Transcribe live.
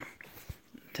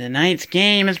Tonight's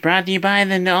game is brought to you by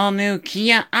the all-new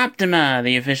Kia Optima,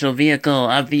 the official vehicle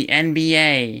of the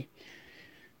NBA.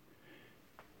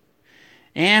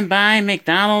 And by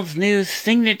McDonald's new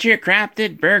signature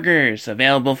crafted burgers,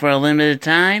 available for a limited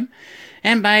time.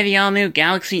 And by the all-new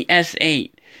Galaxy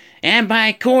S8. And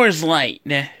by Coors Light.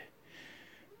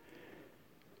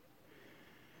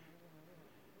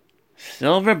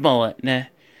 Silver Bullet.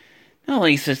 At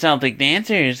least the Celtic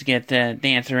dancers get to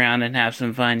dance around and have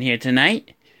some fun here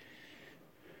tonight.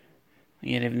 We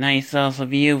get a nice also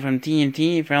view from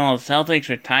TNT for all the Celtics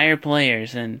retired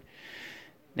players, and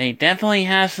they definitely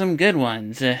have some good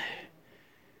ones. And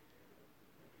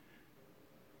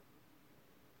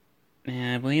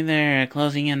I believe they're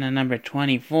closing in on number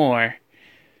 24. I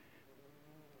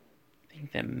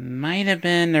think that might have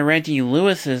been Reggie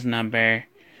Lewis's number.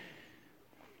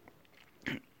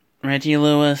 Reggie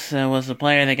Lewis was the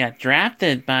player that got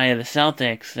drafted by the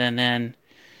Celtics and then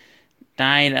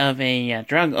died of a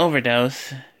drug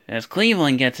overdose, as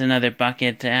Cleveland gets another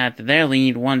bucket to add to their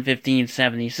lead,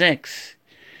 115-76.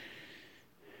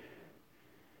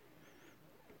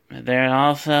 There are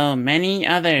also many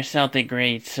other Celtic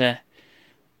greats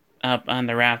up on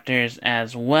the rafters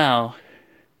as well.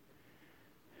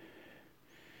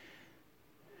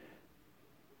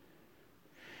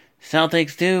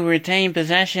 Celtics do retain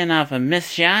possession off a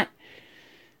missed shot.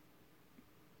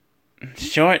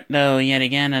 Short, though, yet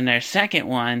again on their second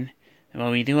one. Well,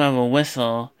 we do have a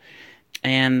whistle.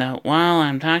 And while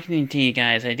I'm talking to you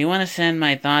guys, I do want to send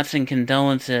my thoughts and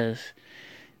condolences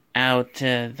out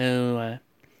to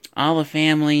all the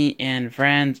family and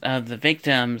friends of the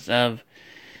victims of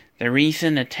the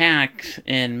recent attacks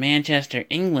in Manchester,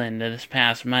 England this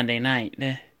past Monday night.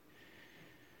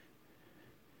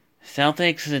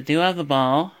 Celtics do have the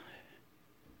ball.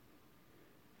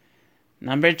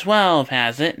 Number 12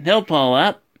 has it. He'll pull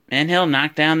up, and he'll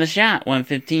knock down the shot.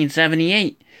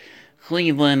 115-78.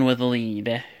 Cleveland with the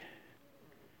lead.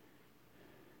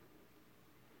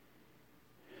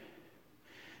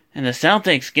 And the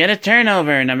Celtics get a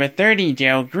turnover. Number 30,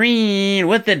 Gerald Green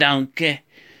with the dunk.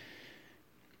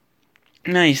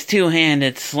 Nice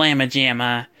two-handed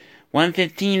slamma-jamma.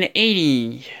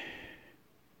 115-80.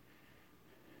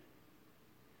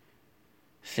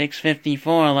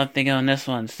 6:54 left to go in this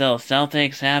one. Still,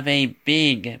 Celtics have a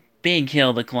big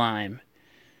hill to climb.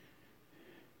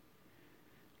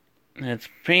 It's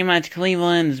pretty much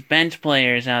Cleveland's bench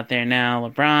players out there now.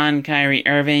 LeBron, Kyrie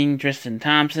Irving, Tristan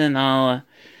Thompson, all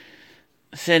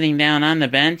sitting down on the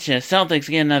bench. Celtics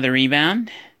get another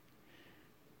rebound.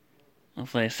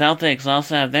 Hopefully, Celtics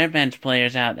also have their bench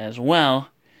players out as well.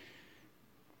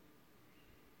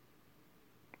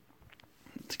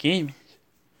 Excuse me.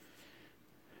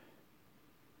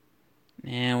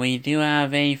 And we do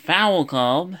have a foul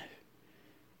called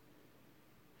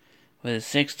with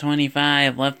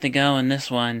 6:25 left to go in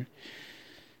this one.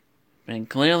 Been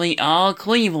clearly all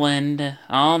Cleveland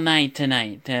all night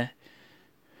tonight.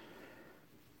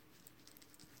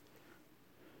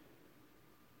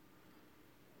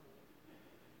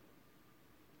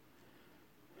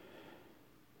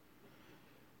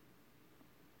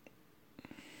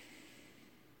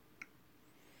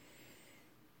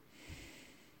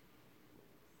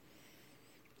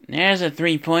 There's a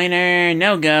three-pointer,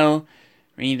 no go.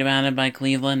 Rebounded by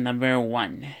Cleveland, number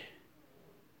 1.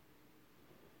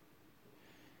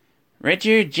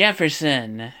 Richard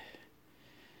Jefferson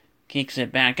kicks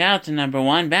it back out to number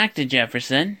 1, back to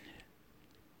Jefferson.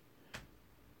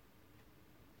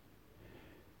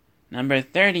 Number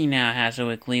 30 now has it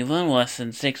with Cleveland, less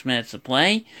than 6 minutes to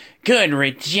play. Good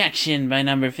rejection by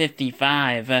number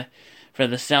 55 for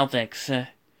the Celtics.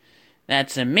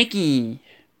 That's a Mickey.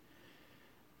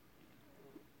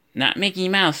 Not Mickey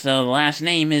Mouse, though. The last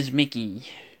name is Mickey.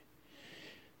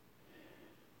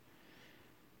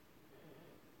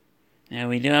 Now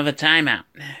we do have a timeout.